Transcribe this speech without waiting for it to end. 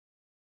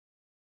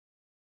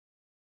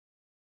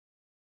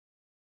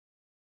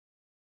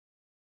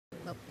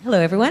Hello,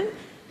 everyone.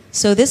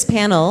 So this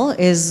panel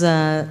is,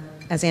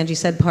 as Angie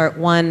said, part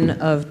one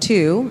of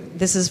two.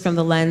 This is from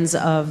the lens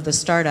of the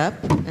startup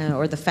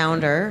or the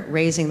founder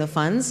raising the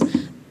funds.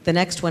 The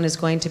next one is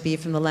going to be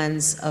from the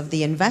lens of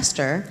the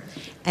investor.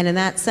 And in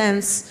that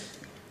sense,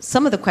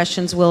 some of the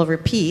questions will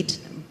repeat,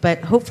 but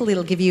hopefully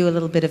it'll give you a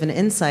little bit of an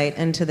insight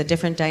into the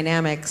different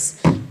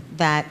dynamics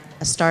that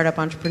a startup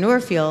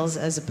entrepreneur feels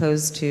as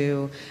opposed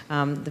to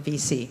the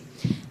VC.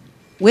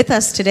 With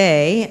us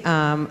today,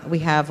 we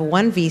have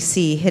one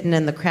VC hidden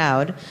in the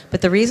crowd,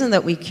 but the reason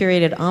that we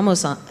curated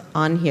Amos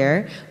on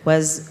here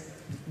was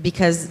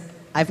because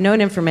I've known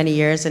him for many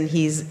years, and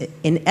he's,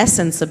 in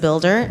essence, a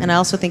builder, and I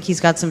also think he's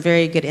got some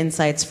very good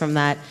insights from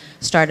that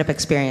startup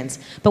experience.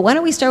 But why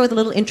don't we start with a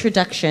little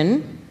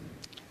introduction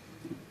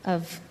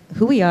of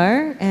who we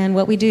are and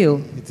what we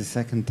do. It's the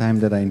second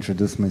time that I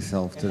introduce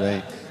myself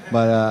today,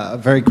 but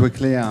very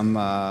quickly,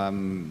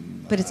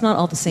 But it's not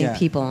all the same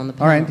people on the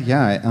panel. All right,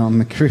 yeah,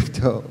 I'm a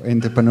crypto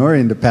entrepreneur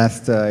in the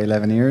past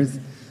 11 years.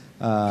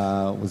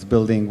 Was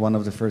building one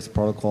of the first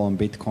protocol on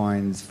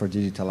Bitcoins for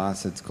digital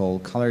assets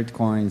called Colored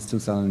Coins,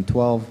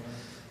 2012.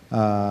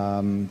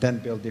 Then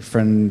built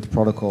different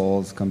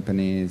protocols,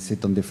 companies,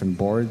 sit on different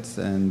boards,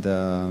 and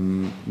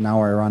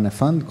now I run a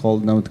fund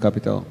called Node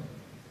Capital,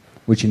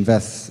 which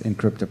invests in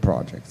crypto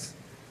projects.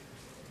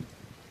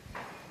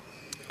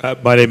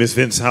 My name is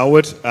Vince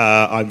Howard.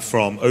 I'm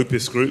from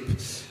Opus Group.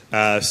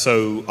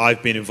 So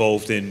I've been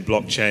involved in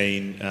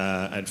blockchain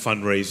and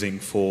fundraising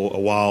for a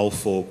while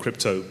for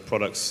crypto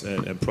products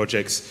and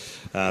projects.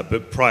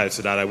 But prior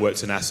to that, I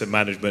worked in asset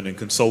management and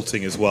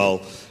consulting as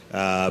well.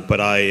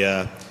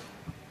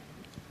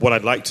 What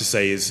I'd like to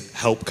say is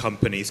help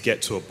companies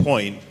get to a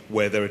point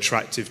where they're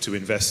attractive to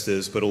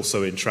investors, but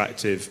also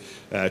attractive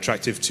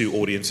to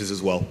audiences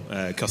as well,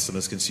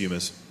 customers,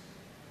 consumers.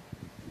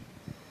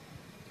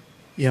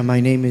 Yeah, my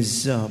name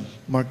is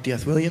Mark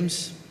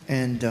Diaz-Williams,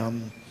 and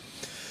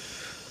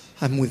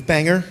I'm with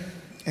Banger,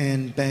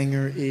 and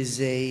Banger is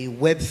a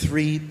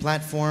Web3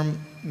 platform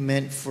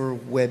meant for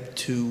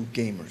Web2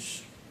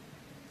 gamers.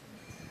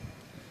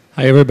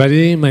 Hi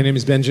everybody, my name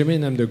is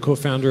Benjamin. I'm the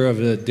co-founder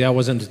of There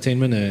Was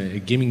Entertainment, a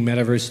gaming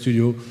metaverse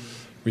studio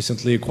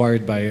recently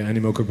acquired by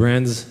Animoca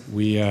Brands.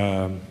 We're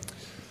a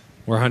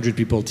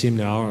 100-people team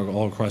now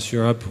all across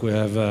Europe. We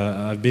have,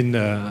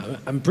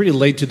 I'm pretty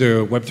late to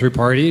the Web3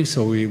 party,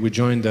 so we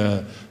joined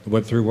the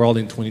Web3 world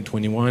in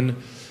 2021.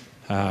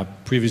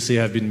 Previously,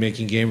 I've been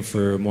making games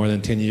for more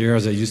than 10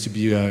 years. I used to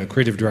be a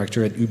creative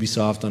director at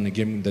Ubisoft on a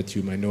game that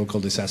you might know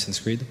called Assassin's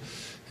Creed.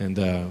 And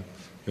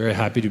very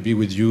happy to be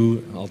with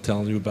you. I'll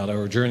tell you about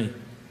our journey.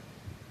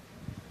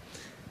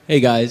 Hey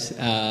guys,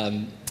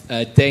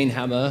 Dane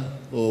Hammer,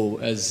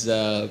 or as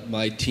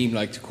my team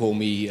like to call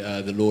me,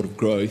 the Lord of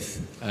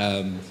Growth,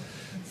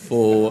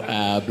 for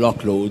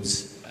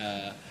Blocklords.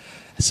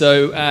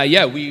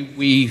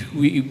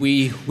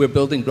 We're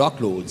building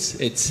Blocklords.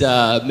 It's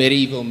a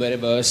medieval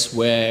metaverse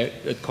where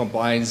it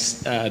combines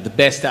the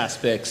best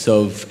aspects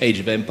of Age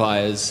of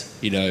Empires,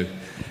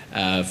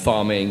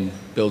 farming,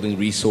 building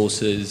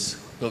resources,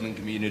 building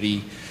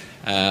community,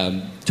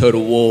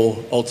 Total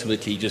War,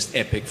 ultimately just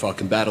epic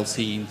fucking battle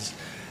scenes,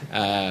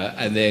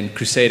 and then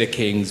Crusader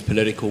Kings,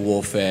 political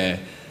warfare,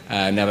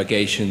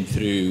 navigation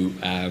through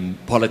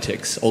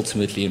politics,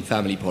 ultimately in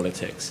family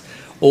politics.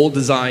 All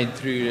designed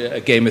through a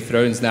Game of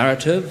Thrones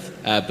narrative,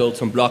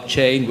 built on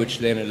blockchain, which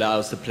then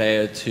allows the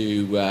player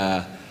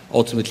to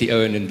ultimately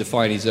own and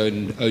define his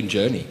own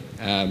journey,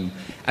 and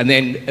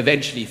then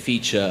eventually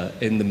feature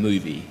in the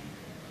movie.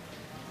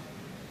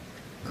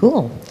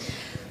 Cool.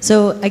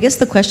 So I guess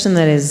the question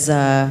that is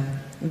the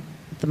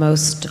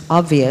most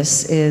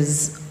obvious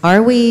is,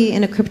 are we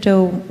in a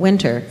crypto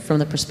winter from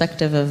the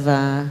perspective of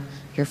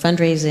your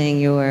fundraising,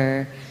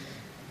 your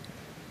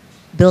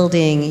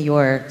building,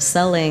 your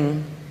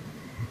selling?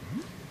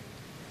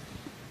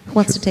 Who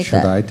wants to take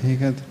that? Should I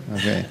take it?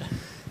 Okay.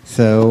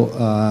 So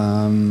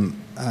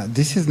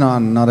this is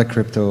not a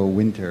crypto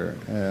winter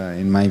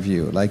in my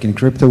view. Like in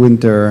crypto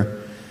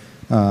winter,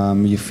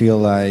 you feel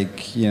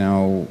like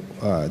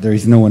there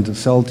is no one to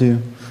sell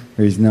to,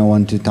 there is no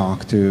one to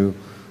talk to.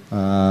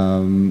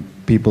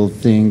 People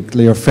think,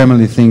 your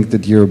family think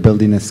that you're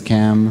building a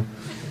scam,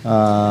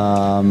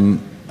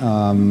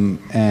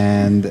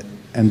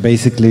 and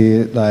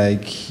basically,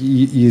 like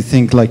you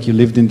think like you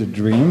lived in the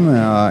dream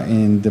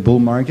in the bull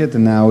market,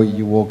 and now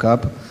you woke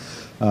up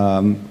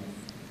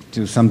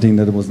to something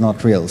that was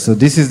not real. So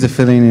this is the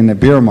feeling in a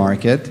bear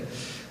market.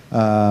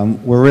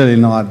 We're really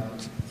not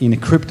in a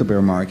crypto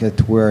bear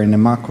market. We're in a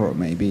macro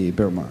maybe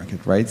bear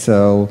market, right?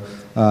 So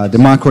the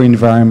macro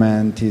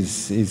environment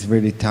is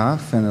really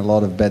tough, and a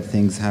lot of bad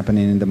things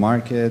happening in the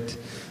market.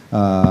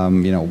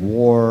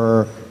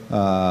 War.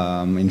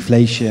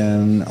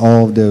 Inflation,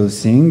 all of those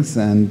things,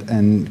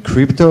 and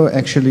crypto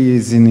actually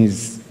is in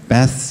its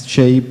best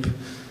shape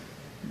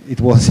it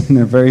was in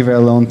a very, very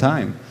long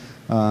time.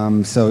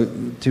 So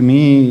to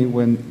me,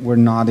 when we're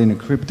not in a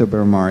crypto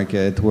bear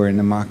market, we're in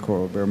a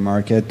macro bear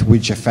market,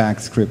 which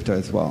affects crypto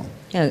as well.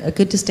 Yeah, a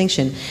good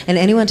distinction. And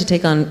anyone to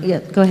take on, yeah,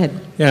 go ahead.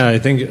 Yeah, I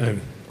think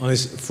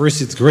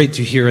first, it's great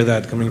to hear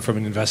that coming from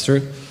an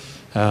investor.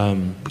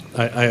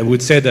 I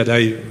would say that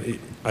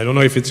I don't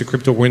know if it's a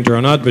crypto winter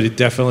or not, but it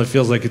definitely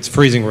feels like it's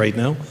freezing right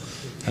now.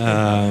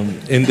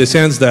 In the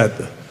sense that,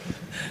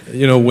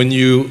 when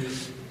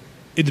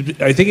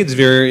I think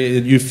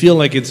you feel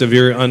like it's a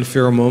very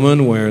unfair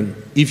moment where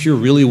if you're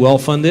really well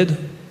funded,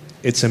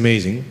 it's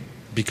amazing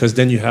because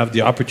then you have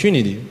the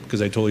opportunity,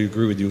 because I totally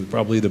agree with you,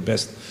 probably the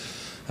best,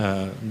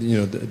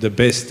 the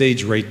best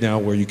stage right now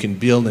where you can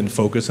build and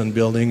focus on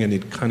building, and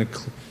it kind of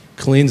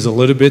cleans a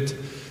little bit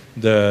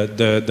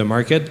the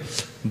market.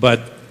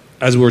 But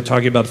as we're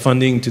talking about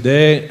funding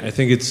today, I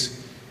think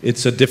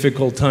it's a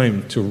difficult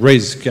time to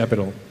raise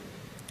capital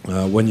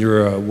when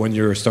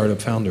you're a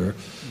startup founder,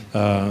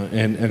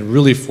 and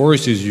really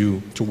forces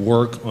you to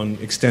work on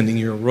extending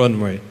your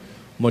runway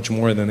much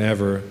more than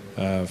ever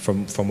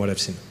from what I've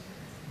seen.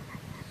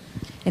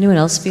 Anyone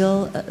else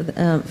feel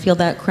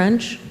that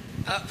crunch?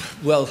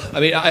 Well, I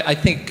mean, I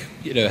think,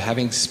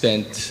 having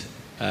spent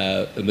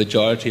a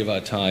majority of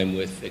our time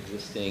with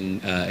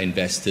existing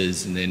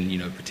investors and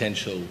then,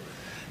 potential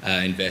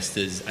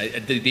investors,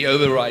 the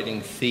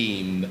overriding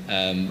theme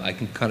I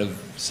can kind of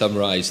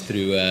summarize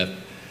through a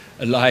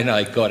line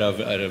I got out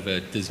of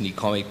a Disney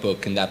comic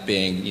book, and that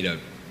being,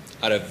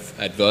 out of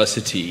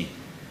adversity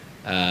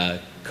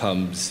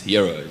comes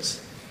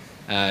heroes,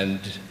 and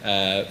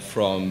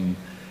from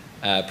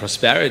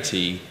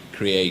prosperity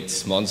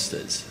creates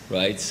monsters,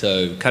 right?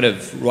 So kind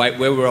of right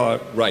where we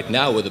are right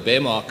now with the bear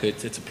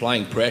market, it's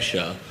applying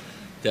pressure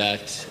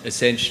that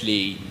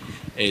essentially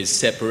is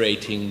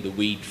separating the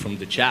wheat from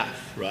the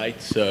chaff,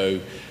 right? So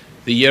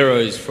the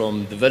heroes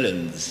from the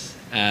villains.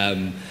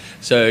 I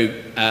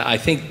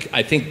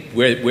think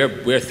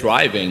we're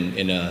thriving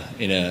in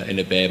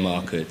a bear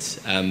market,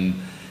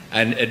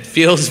 and it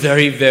feels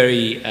very,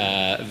 very,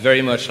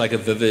 very much like a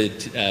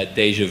vivid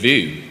deja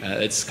vu.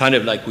 It's kind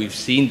of like we've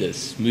seen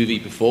this movie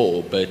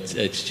before, but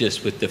it's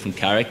just with different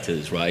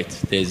characters, right?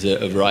 There's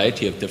a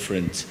variety of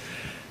different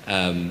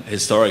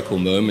historical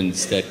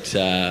moments that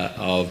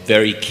are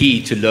very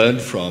key to learn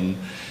from.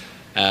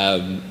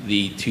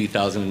 The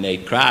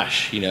 2008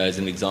 crash, as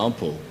an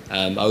example.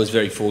 I was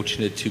very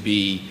fortunate to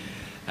be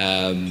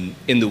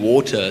in the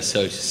water,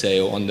 so to say,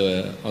 on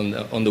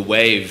the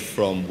wave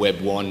from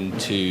Web 1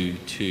 to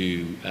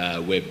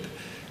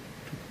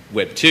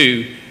Web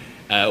 2,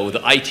 or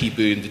the IT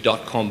boom, the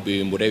dot-com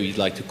boom, whatever you'd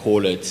like to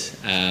call it.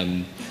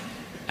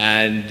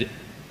 And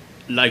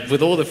like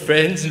with all the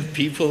friends and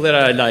people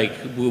that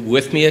were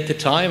with me at the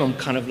time, I'm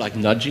kind of like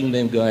nudging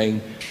them,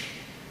 going,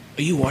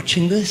 "Are you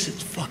watching this?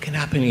 It's fucking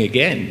happening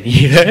again."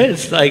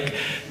 It's like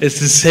it's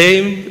the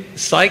same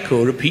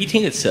cycle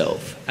repeating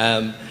itself.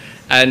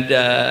 And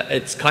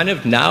it's kind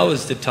of now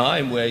is the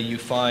time where you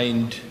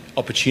find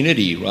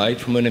opportunity, right?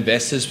 From an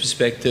investor's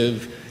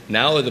perspective,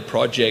 now are the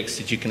projects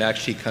that you can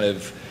actually kind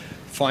of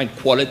find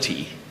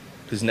quality,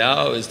 because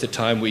now is the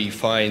time where you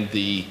find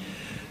the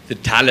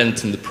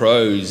talent and the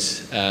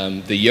pros,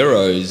 the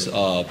heroes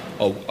are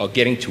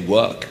getting to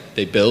work,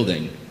 they're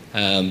building.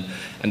 And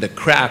the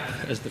crap,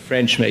 as the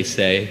French may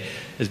say,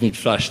 has been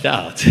flushed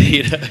out.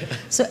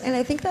 So, and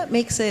I think that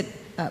makes it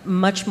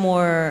much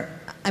more,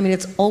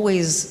 it's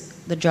always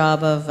the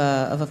job of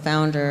a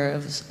founder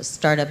of a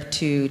startup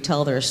to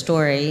tell their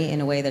story in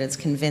a way that it's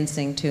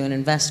convincing to an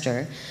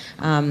investor.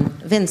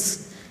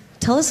 Vince,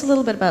 tell us a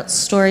little bit about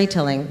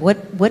storytelling.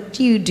 What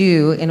do you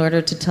do in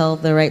order to tell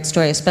the right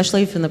story,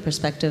 especially from the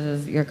perspective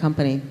of your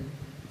company?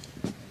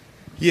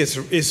 Yes,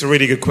 it's a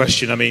really good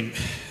question.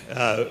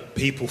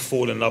 People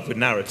fall in love with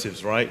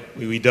narratives, right?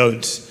 We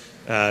don't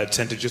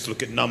tend to just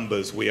look at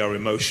numbers. We are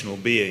emotional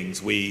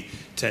beings. We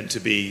tend to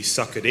be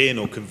suckered in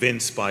or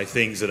convinced by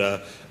things that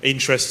are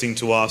interesting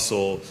to us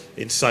or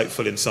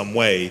insightful in some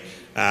way.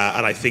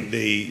 And I think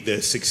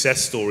the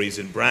success stories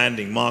in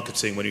branding,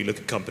 marketing, when you look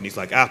at companies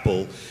like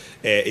Apple,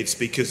 it's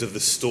because of the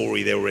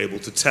story they were able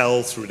to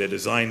tell through their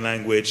design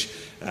language,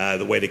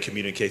 the way they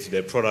communicated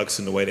their products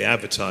and the way they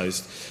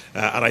advertised.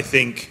 And I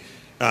think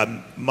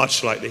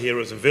much like the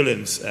heroes and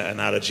villains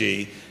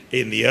analogy,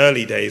 in the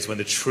early days when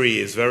the tree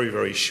is very,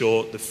 very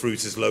short, the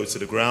fruit is low to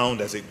the ground.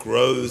 As it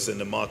grows and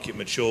the market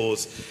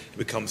matures, it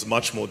becomes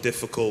much more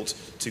difficult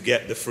to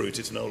get the fruit.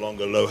 It's no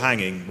longer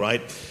low-hanging,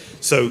 right?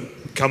 So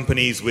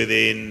companies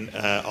within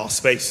our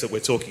space that we're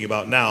talking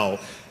about now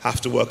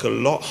have to work a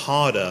lot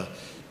harder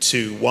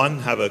to, one,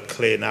 have a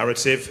clear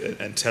narrative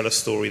and tell a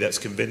story that's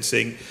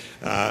convincing,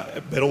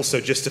 but also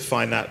just to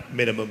find that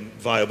minimum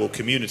viable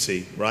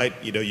community, right?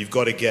 You've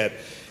got to get,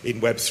 in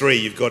Web3,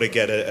 you've got to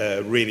get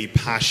a really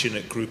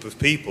passionate group of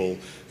people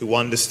who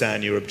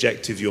understand your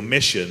objective, your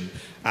mission,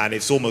 and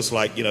it's almost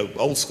like,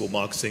 old school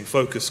marketing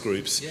focus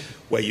groups,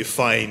 where you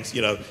find,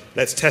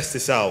 let's test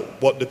this out.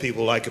 What do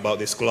people like about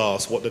this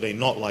glass? What do they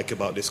not like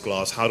about this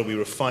glass? How do we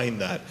refine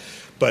that?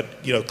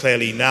 But,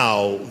 clearly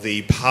now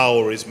the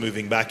power is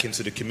moving back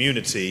into the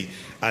community,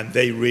 and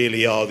they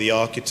really are the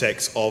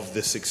architects of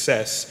the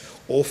success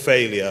or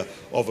failure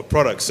of a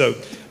product. So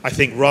I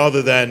think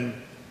rather than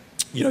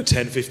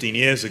 10, 15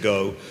 years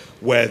ago,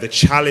 where the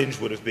challenge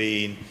would have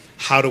been,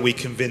 how do we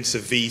convince a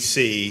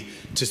VC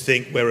to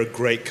think we're a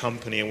great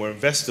company and we're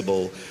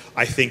investable?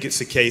 I think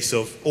it's a case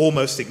of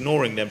almost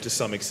ignoring them to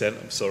some extent,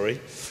 I'm sorry,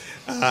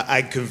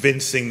 and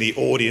convincing the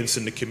audience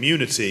and the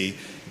community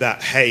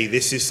that, hey,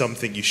 this is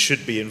something you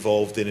should be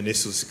involved in and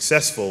this was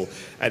successful.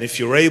 And if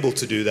you're able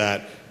to do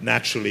that,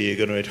 naturally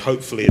you're going to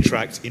hopefully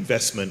attract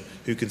investment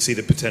who can see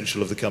the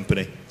potential of the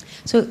company.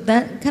 So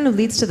that kind of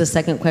leads to the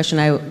second question.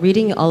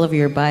 Reading all of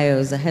your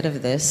bios ahead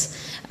of this,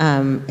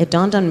 it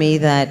dawned on me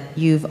that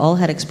you've all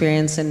had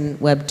experience in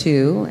Web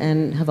 2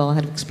 and have all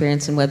had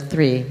experience in Web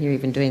 3. You're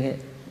even doing it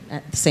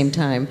at the same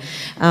time.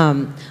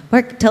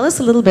 Mark, tell us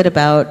a little bit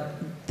about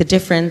the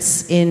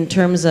difference in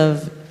terms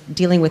of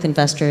dealing with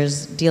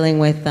investors, dealing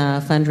with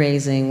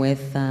fundraising,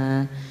 with...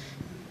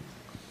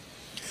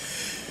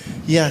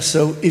 Yeah,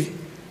 so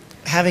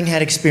having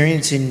had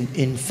experience in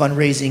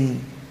fundraising,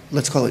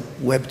 let's call it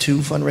Web 2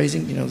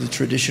 fundraising, the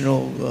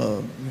traditional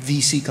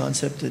VC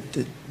concept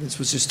that this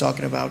was just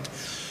talking about,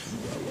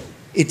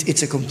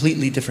 it's a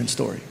completely different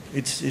story.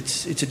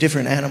 It's a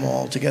different animal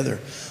altogether.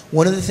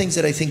 One of the things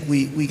that I think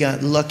we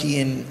got lucky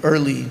in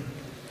early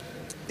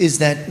is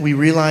that we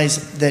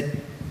realized that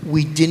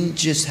we didn't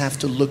just have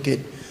to look at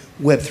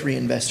Web3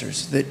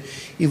 investors, that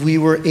if we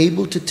were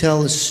able to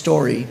tell a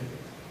story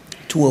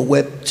to a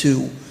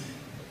Web2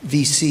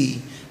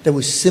 VC that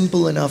was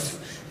simple enough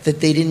that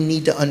they didn't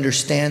need to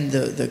understand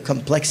the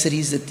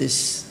complexities that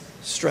this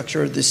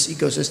structure, this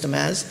ecosystem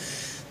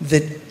has,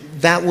 there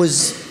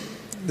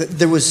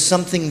was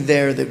something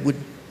there that would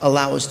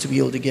allow us to be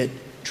able to get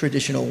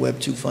traditional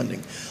Web2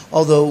 funding.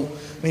 Although,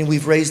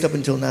 we've raised up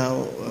until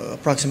now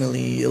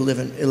approximately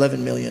 $11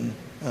 million.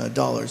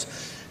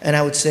 And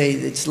I would say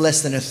it's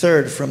less than a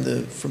third from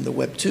the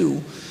Web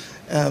 2,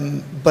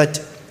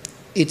 but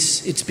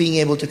it's being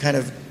able to kind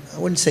of, I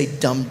wouldn't say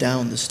dumb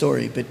down the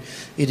story, but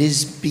it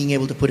is being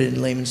able to put it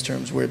in layman's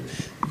terms where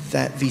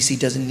that VC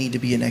doesn't need to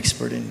be an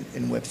expert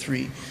in Web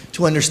 3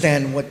 to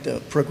understand what the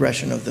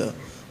progression of the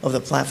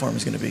platform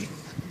is going to be.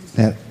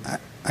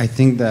 I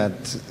think that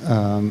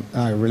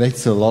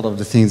relates to a lot of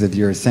the things that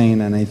you're saying,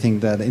 and I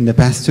think that in the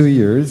past 2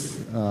 years,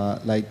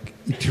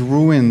 it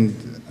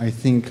ruined, I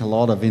think, a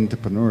lot of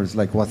entrepreneurs,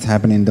 like what's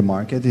happening in the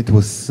market. It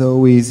was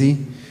so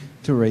easy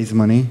to raise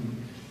money.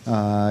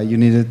 You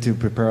needed to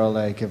prepare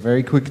like a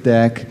very quick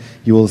deck.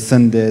 You will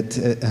send it.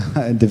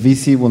 The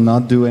VC will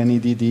not do any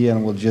DD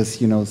and will just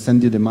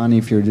send you the money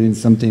if you're doing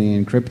something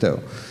in crypto.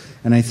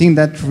 And I think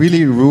that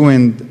really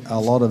ruined a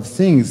lot of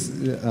things.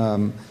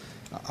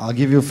 I'll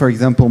give you, for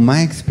example,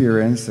 my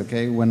experience.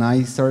 Okay, when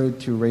I started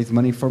to raise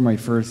money for my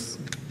first,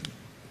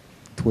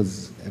 it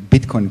was a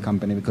Bitcoin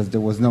company because there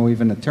was no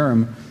even a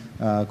term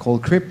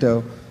called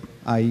crypto.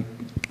 I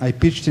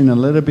pitched in a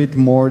little bit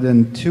more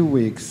than 2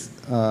 weeks.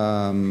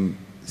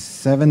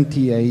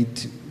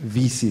 78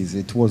 VCs.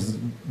 It was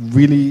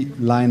really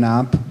lined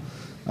up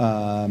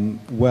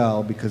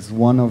well because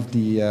one of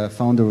the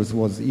founders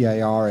was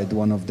EIR at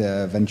one of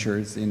the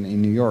ventures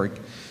in New York,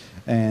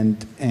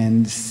 and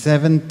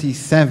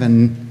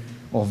 77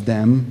 of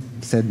them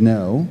said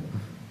no,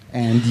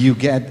 and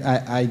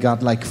I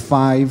got like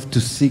 5 to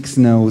 6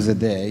 no's a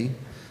day,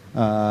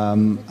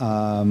 and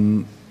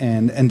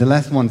the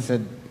last one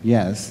said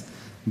yes.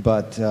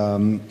 But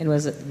and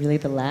was it really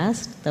the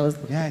last? That was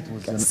it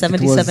was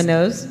 77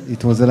 no's.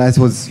 It was the last.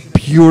 It was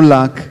pure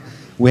luck.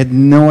 We had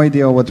no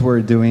idea what we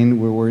were doing.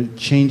 We were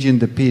changing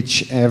the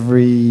pitch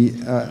every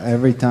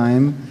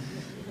time.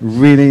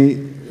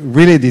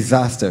 Really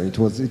disaster. It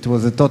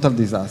was a total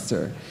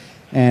disaster,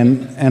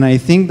 and I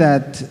think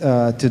that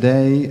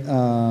today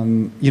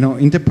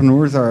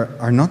entrepreneurs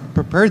are not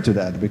prepared to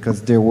that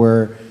because they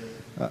were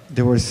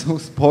so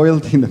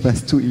spoiled in the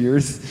past 2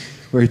 years.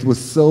 Where it was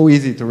so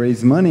easy to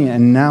raise money,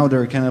 and now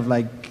they're kind of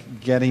like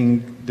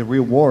getting the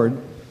reward,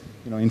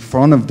 in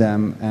front of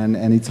them,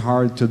 and it's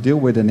hard to deal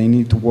with, and they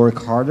need to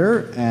work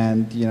harder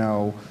and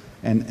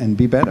and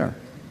be better.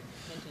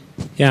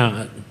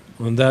 Yeah,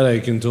 on that I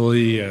can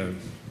totally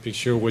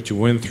picture what you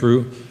went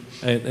through,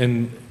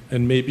 and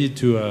maybe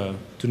to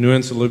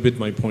nuance a little bit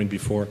my point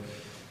before.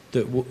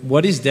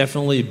 What is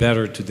definitely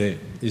better today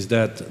is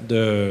that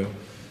the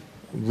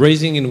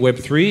raising in Web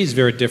 3 is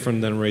very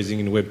different than raising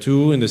in Web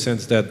 2 in the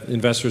sense that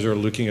investors are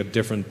looking at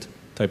different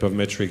type of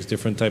metrics,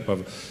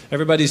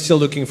 everybody's still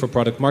looking for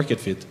product market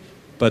fit,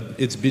 but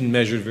it's been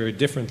measured very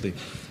differently.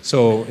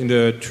 So in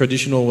the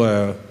traditional,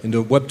 in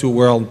the Web 2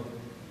 world,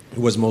 it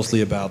was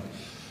mostly about,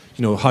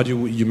 how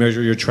do you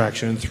measure your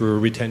traction through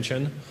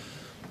retention,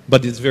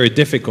 but it's very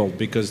difficult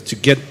because to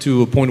get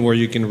to a point where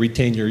you can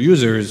retain your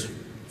users,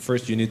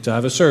 first you need to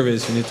have a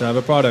service, you need to have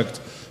a product,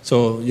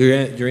 so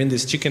you're in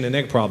this chicken and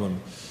egg problem.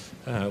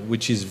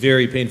 Which is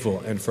very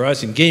painful. And for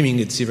us in gaming,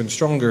 it's even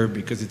stronger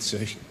because it's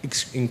an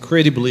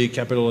incredibly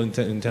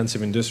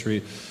capital-intensive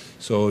industry.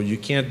 So you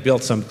can't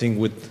build something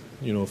with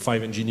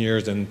 5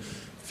 engineers and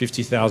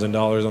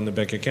 $50,000 on the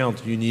bank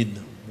account. You need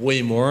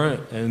way more,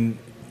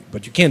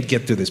 but you can't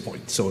get to this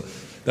point. So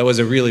that was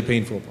a really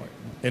painful part.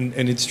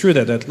 And it's true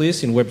that at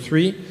least in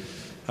Web3,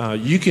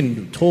 you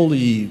can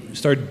totally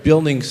start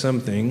building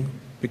something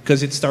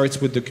because it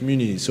starts with the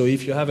community. So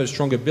if you have a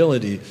strong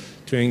ability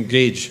to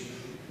engage,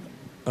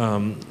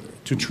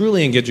 to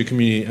truly engage your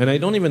community, and I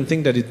don't even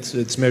think that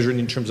it's measured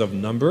in terms of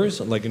numbers,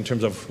 like in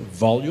terms of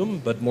volume,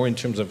 but more in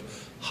terms of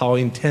how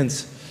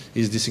intense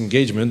is this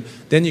engagement,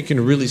 then you can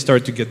really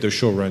start to get the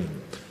show running.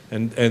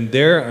 And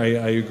there,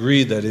 I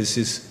agree that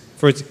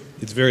first,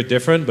 it's very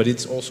different, but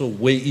it's also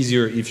way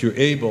easier if you're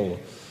able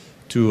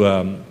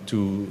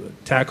to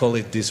tackle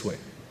it this way.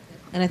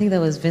 And I think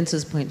that was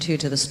Vince's point too,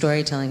 to the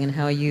storytelling and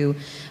how you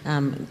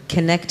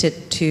connect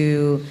it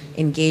to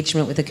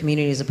engagement with the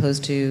community as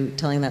opposed to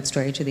telling that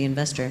story to the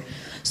investor.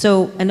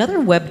 So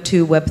another Web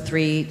 2, Web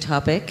 3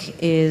 topic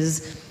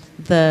is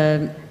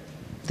the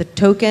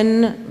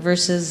token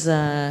versus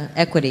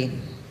equity.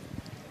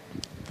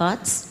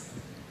 Thoughts?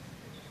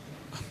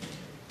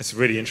 It's a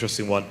really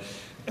interesting one.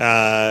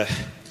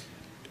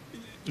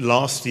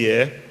 Last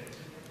year,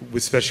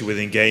 especially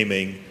within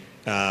gaming,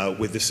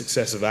 with the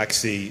success of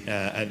Axie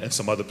and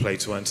some other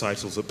play-to-earn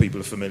titles that people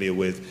are familiar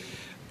with,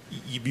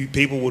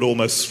 people would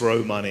almost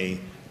throw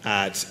money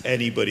at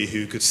anybody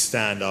who could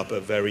stand up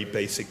a very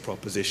basic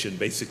proposition.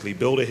 Basically,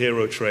 build a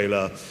hero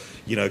trailer,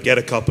 get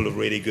a couple of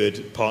really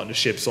good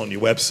partnerships on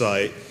your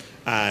website,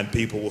 and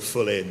people will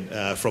fill in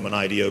from an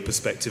IDO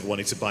perspective,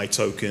 wanting to buy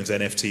tokens,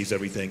 NFTs,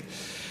 everything.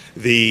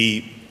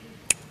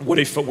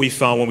 What we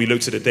found when we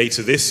looked at the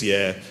data this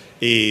year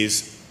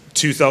is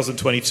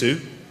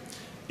 2022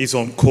 is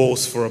on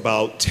course for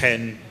about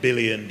 $10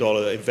 billion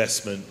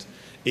investment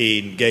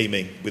in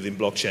gaming within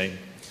blockchain.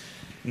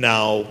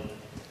 Now,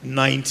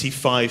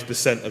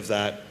 95% of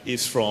that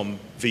is from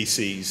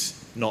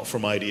VCs, not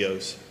from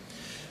IDOs.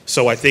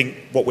 So I think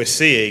what we're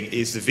seeing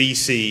is the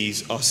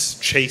VCs are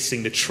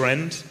chasing the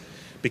trend,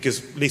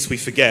 because at least we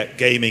forget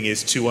gaming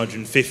is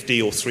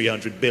 $250 or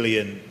 $300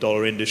 billion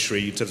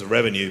industry in terms of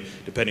revenue,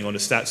 depending on the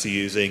stats you're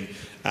using,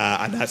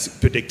 and that's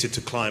predicted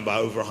to climb by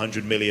over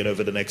 100 million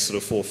over the next sort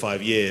of 4 or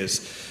 5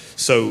 years.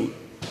 So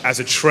as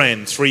a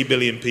trend, 3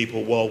 billion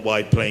people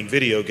worldwide playing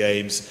video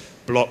games,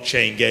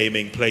 blockchain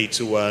gaming, play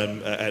to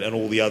earn, and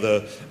all the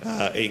other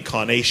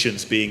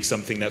incarnations being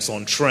something that's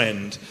on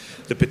trend,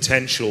 the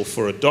potential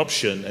for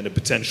adoption and the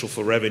potential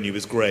for revenue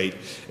is great,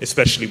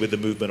 especially with the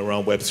movement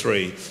around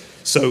Web3.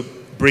 So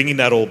bringing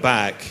that all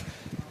back,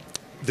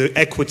 the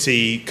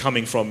equity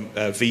coming from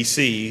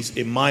VCs,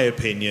 in my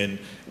opinion,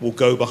 will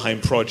go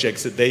behind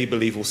projects that they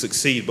believe will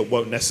succeed but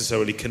won't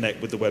necessarily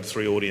connect with the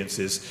Web3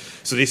 audiences.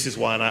 So this is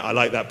why, and I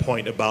like that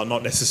point about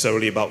not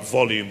necessarily about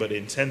volume but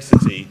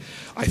intensity.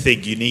 I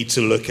think you need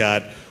to look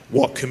at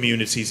what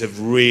communities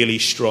have really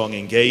strong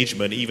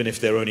engagement, even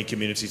if they're only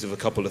communities of a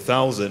couple of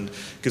thousand,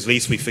 because at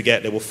least we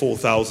forget there were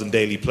 4,000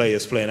 daily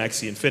players playing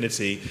Axie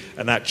Infinity,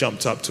 and that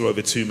jumped up to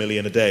over 2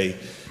 million a day.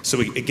 So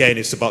again,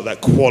 it's about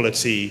that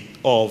quality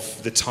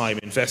of the time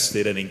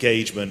invested and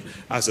engagement,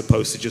 as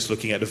opposed to just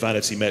looking at the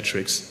vanity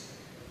metrics.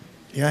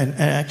 Yeah, and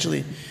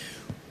actually,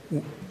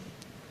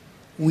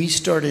 we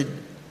started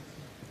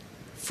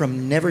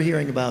from never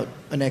hearing about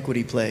an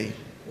equity play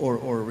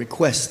or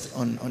request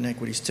on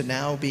equities to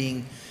now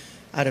being,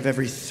 out of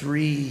every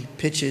 3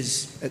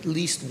 pitches, at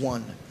least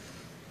 1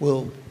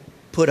 will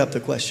put up the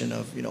question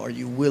of, are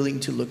you willing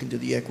to look into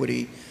the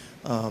equity,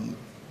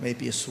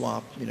 maybe a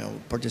swap,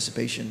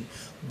 participation,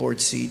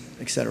 board seat,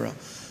 etc.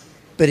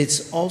 But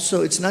it's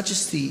also, it's not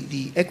just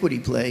the equity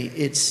play,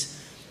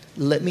 it's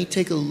let me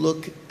take a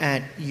look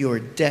at your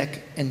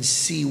deck and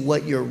see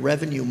what your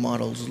revenue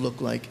models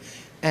look like.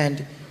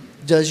 And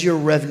does your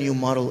revenue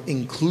model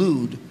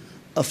include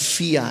a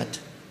fiat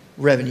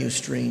revenue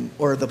stream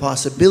or the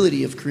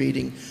possibility of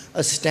creating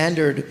a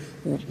standard,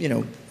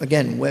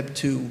 again, Web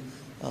 2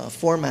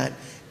 format?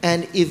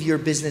 And if your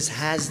business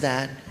has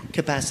that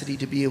capacity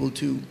to be able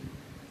to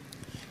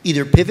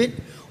either pivot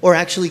or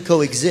actually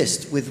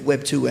coexist with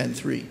Web 2 and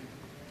 3.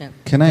 Yeah.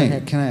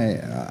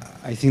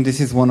 I think this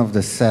is one of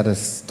the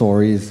saddest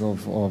stories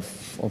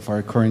of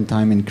our current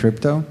time in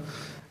crypto.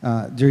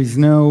 There is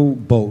no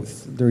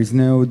both. There is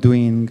no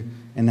doing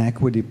an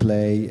equity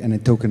play and a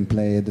token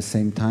play at the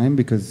same time,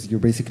 because you're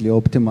basically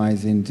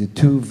optimizing to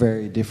 2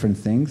 very different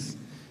things,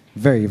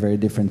 very, very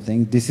different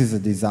things. This is a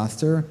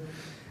disaster.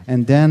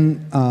 And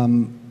then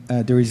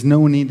there is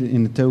no need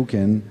in a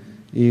token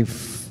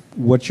if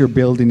what you're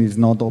building is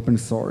not open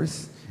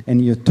source,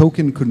 and your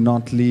token could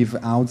not live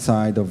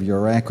outside of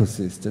your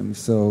ecosystem.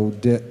 So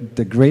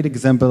the great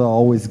example I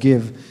always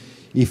give,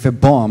 if a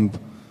bomb,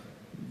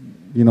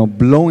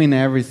 blowing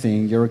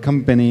everything, your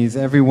companies,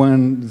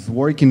 everyone's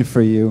working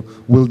for you,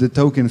 will the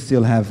token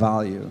still have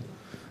value?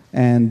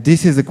 And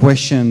this is a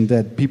question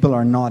that people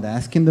are not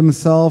asking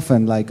themselves,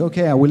 and like,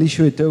 okay, I will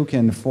issue a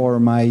token for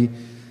my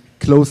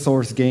closed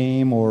source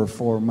game or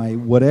for my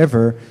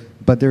whatever,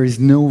 but there is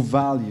no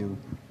value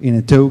in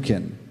a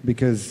token,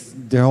 because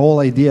the whole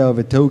idea of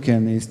a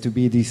token is to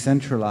be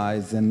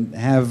decentralized and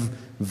have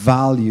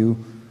value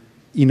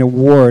in a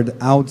world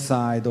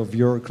outside of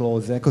your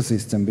closed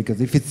ecosystem. Because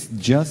if it's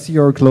just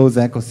your closed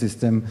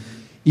ecosystem,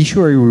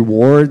 issue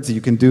rewards,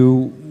 you can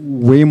do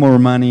way more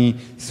money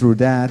through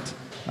that.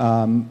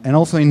 And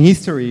also in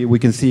history, we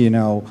can see,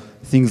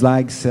 things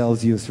like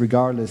Celsius,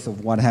 regardless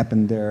of what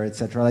happened there,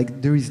 etc. Like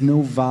there is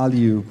no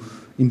value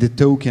in the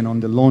token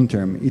on the long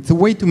term. It's a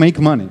way to make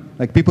money.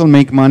 Like people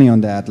make money on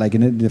that, like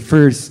in the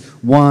first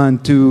 1,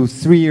 2,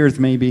 3 years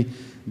maybe,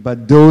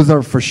 but those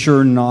are for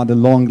sure not the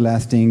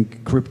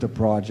long-lasting crypto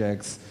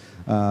projects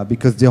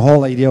because the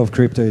whole idea of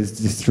crypto is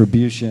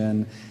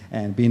distribution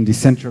and being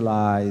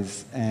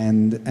decentralized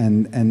and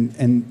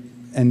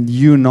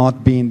you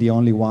not being the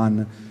only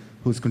one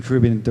who's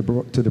contributing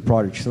to the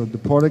product. So the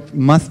product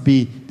must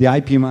be, the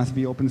IP must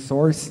be open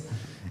source,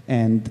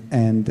 and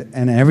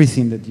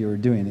everything that you're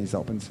doing is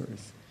open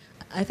source.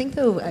 I think,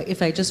 though,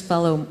 if I just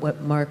follow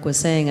what Mark was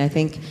saying, I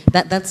think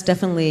that's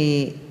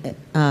definitely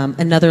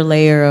another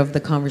layer of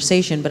the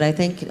conversation. But I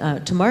think,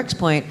 to Mark's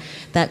point,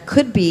 that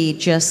could be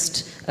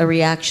just a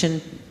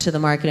reaction to the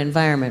market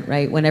environment,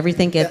 right? When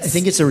everything gets... I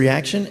think it's a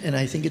reaction, and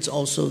I think it's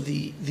also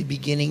the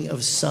beginning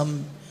of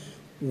some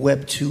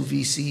Web 2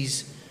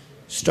 VCs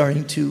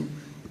starting to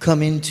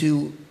come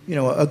into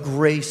a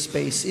gray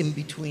space in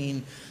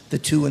between the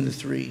 2 and the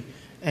 3,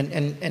 and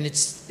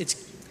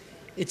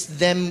it's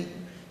them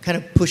kind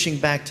of pushing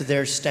back to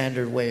their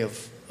standard way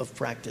of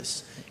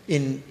practice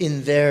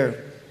in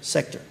their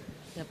sector.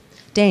 Yep.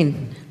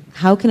 Dane,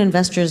 how can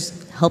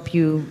investors help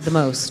you the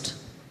most?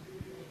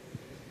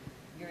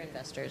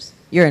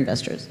 Your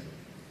investors.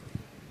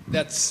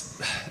 That's.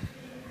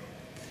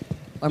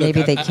 Or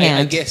maybe they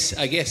can't.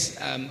 I guess.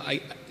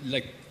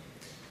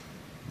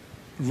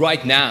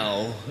 Right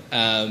now,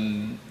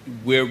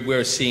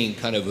 we're seeing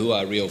kind of who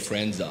our real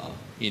friends are.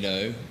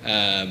 Like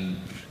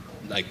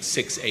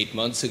 6-8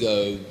 months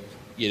ago,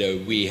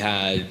 we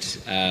had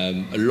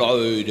a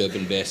load of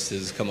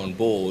investors come on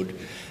board,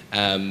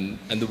 and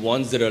the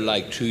ones that are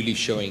like truly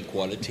showing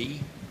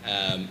quality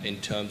in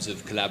terms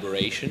of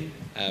collaboration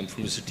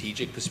from a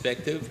strategic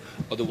perspective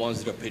are the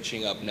ones that are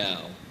pitching up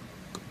now,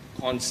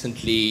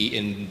 constantly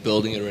in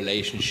building a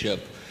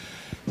relationship.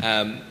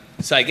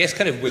 So I guess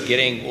kind of we're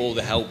getting all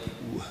the help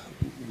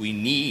we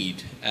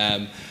need.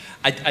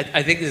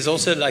 I think there's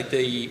also like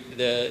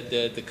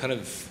the kind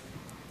of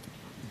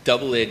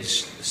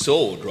double-edged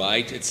sword,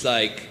 right? It's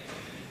like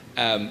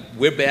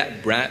we're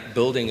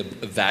building a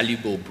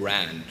valuable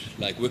brand.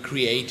 Like we're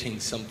creating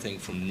something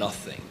from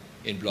nothing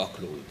in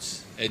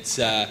BlockLords. It's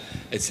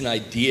an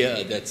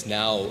idea that's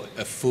now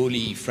a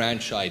fully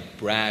franchised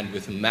brand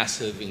with a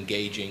massive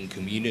engaging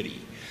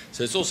community.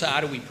 So it's also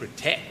how do we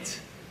protect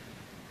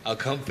our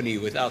company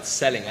without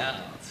selling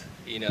out?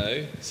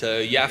 So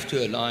you have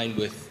to align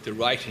with the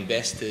right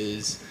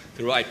investors,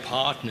 the right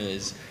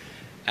partners,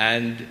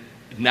 and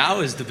now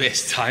is the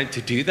best time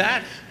to do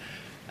that.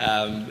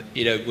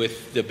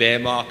 With the bear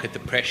market, the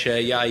pressure,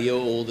 you're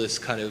all this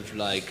kind of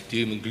like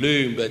doom and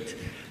gloom, but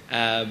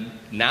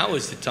now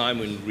is the time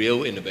when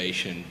real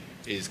innovation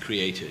is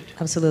created.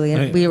 Absolutely,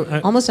 and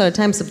we're almost out of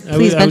time, so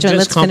please, Benjamin, let's finish. I would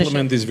just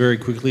compliment this very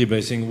quickly by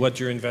saying what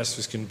your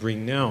investors can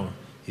bring now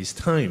is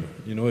time.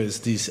 Is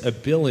this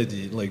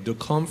ability, like the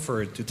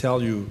comfort to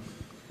tell you,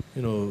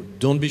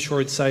 don't be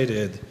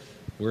short-sighted.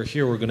 We're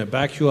here. We're going to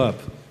back you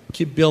up.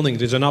 Keep building.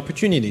 There's an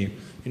opportunity.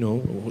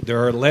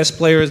 There are less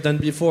players than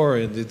before.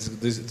 It's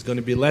going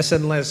to be less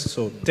and less.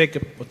 So take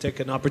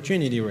an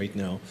opportunity right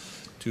now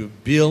to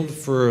build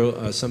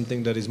for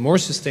something that is more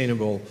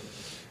sustainable.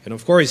 And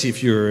of course,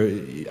 if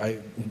the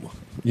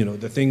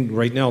thing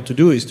right now to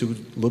do is to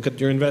look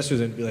at your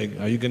investors and be like,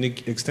 are you going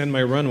to extend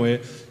my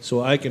runway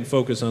so I can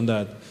focus on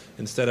that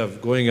instead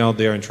of going out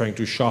there and trying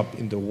to shop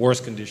in the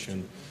worst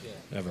condition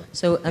ever.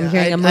 So I'm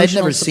hearing emotional I'd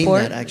never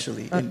support. seen that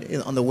actually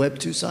on the Web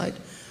 2 side,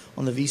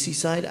 on the VC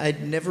side.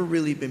 I'd never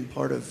really been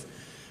part of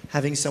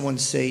having someone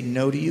say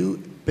no to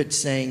you, but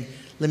saying,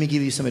 let me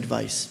give you some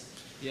advice.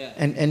 Yeah.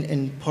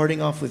 And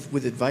parting off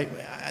with advice.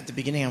 At the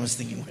beginning, I was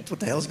thinking, what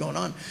the hell's going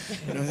on?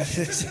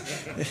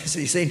 So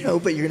you say no,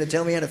 but you're going to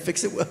tell me how to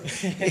fix it. Well,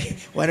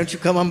 why don't you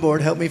come on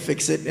board, help me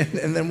fix it,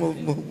 and then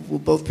we'll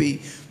both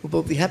be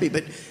happy.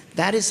 But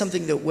that is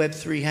something that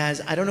Web3 has.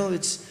 I don't know if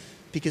it's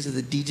because of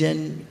the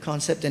degen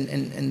concept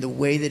and the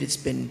way that it's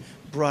been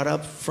brought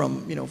up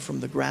from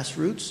the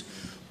grassroots,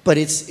 but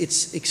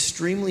it's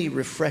extremely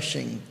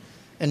refreshing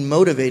and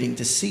motivating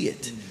to see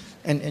it,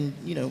 and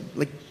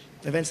like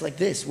events like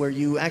this where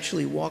you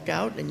actually walk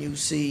out and you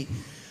see,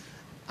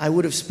 I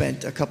would have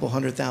spent a couple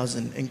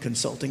 $100,000 in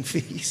consulting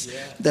fees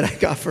that I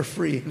got for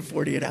free in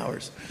 48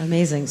 hours.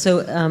 Amazing. So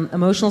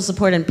emotional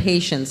support and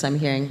patience, I'm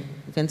hearing.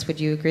 Vince, would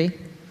you agree?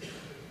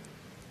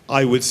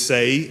 I would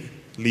say,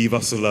 leave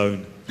us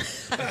alone.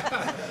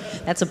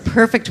 That's a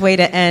perfect way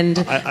to end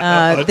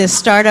this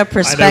startup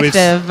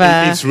perspective.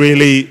 I know it's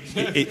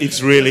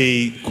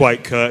really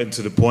quite curt and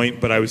to the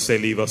point, but I would say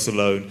leave us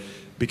alone,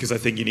 because I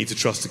think you need to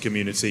trust the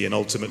community, and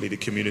ultimately the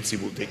community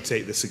will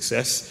dictate the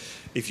success.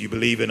 If you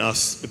believe in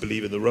us,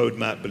 believe in the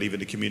roadmap, believe in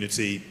the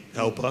community,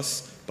 help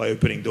us by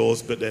opening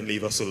doors, but then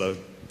leave us alone.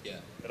 Yeah.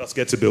 Let us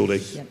get to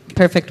building. Yeah.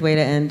 Perfect way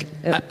to end.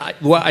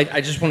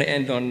 I just want to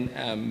end on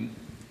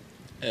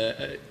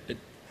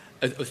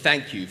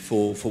thank you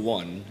for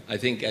one. I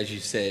think, as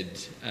you said,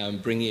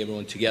 bringing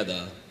everyone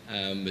together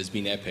has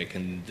been epic,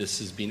 and this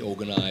has been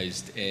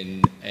organized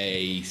in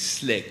a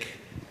slick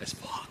as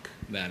fuck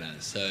manner.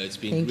 So it's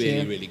been Thank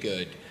really, you. really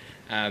good.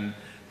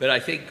 But I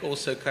think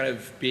also kind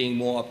of being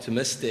more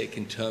optimistic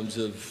in terms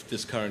of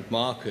this current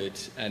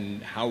market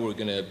and how we're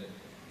going to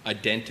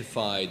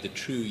identify the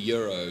true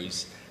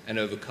Euros and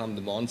overcome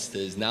the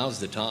monsters, now's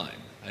the time.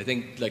 I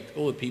think like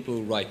all the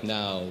people right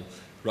now,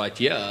 right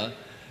here,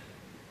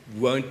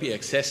 won't be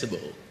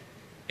accessible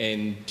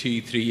in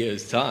 2-3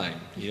 years' time.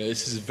 You know,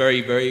 this is a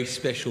very, very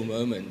special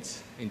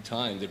moment in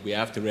time that we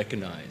have to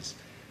recognize.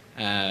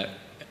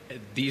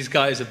 These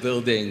guys are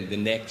building the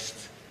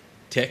next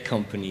tech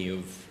company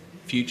of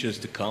futures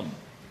to come,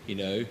 you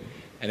know.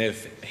 And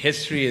if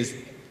history is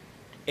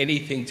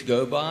anything to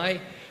go by,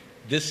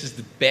 this is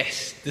the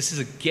best, this is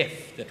a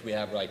gift that we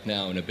have right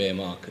now in a bear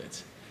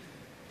market.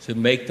 So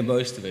make the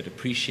most of it,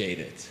 appreciate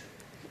it.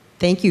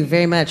 Thank you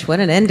very much. What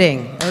an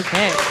ending.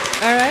 Okay.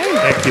 All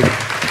right. Thank you.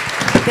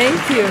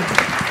 Thank you.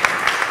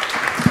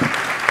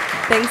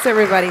 Thanks,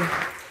 everybody.